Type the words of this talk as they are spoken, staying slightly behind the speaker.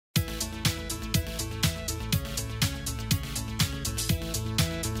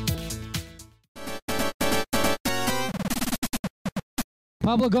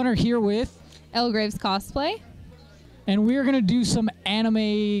Pablo Gunner here with, Elle Graves Cosplay. and we're going to do some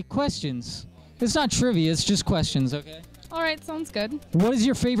anime questions. It's not trivia, it's just questions, okay? Alright, sounds good. What is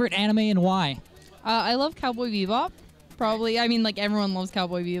your favorite anime and why? I love Cowboy Bebop. Probably, I mean, like, everyone loves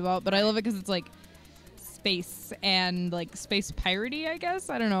Cowboy Bebop, but I love it because it's, like, space and, like, space piratey, I guess?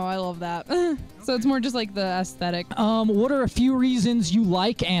 I don't know, I love that. So it's more just, like, the aesthetic. What are a few reasons you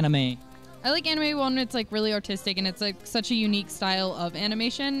like anime? I like anime when it's, like, really artistic and it's, like, such a unique style of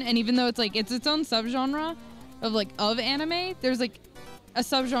animation. And even though it's, like, it's its own subgenre of, like, of anime, there's, like, a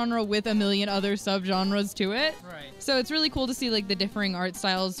subgenre with a million other subgenres to it. Right. So it's really cool to see, like, the differing art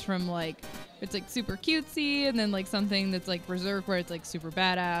styles from, like, it's, like, super cutesy, and then, like, something that's, like, berserk where it's, like, super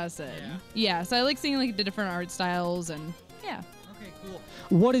badass. And yeah, so I like seeing, like, the different art styles, and yeah. Okay, cool.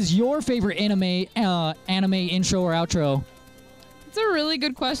 What is your favorite anime intro or outro? It's a really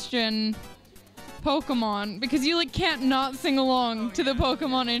good question. Pokemon, because you, like, can't not sing along to the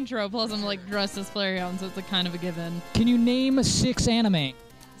Pokemon intro, plus I'm, like, dressed as Flareon, so it's, like, kind of a given. Can you name 6 anime?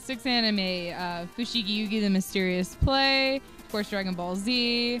 6 anime, Fushigi Yugi the Mysterious Play, of course Dragon Ball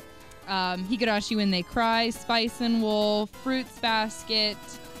Z, Higurashi When They Cry, Spice and Wolf, Fruits Basket,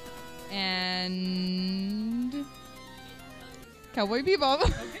 and Cowboy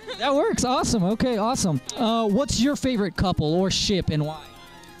Bebop. That works. Awesome. Okay, awesome. What's your favorite couple or ship and why?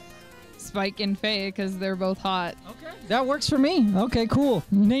 Spike and Faye, because they're both hot. Okay. That works for me. Okay, cool.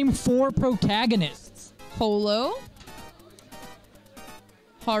 Name 4 protagonists. Holo,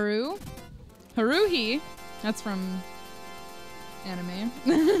 Haru, Haruhi, that's from anime.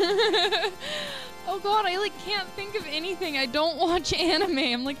 Oh god, I, like, can't think of anything. I don't watch anime.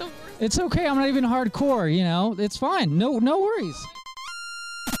 I'm, like, the worst. It's okay. I'm not even hardcore, you know. It's fine. No worries.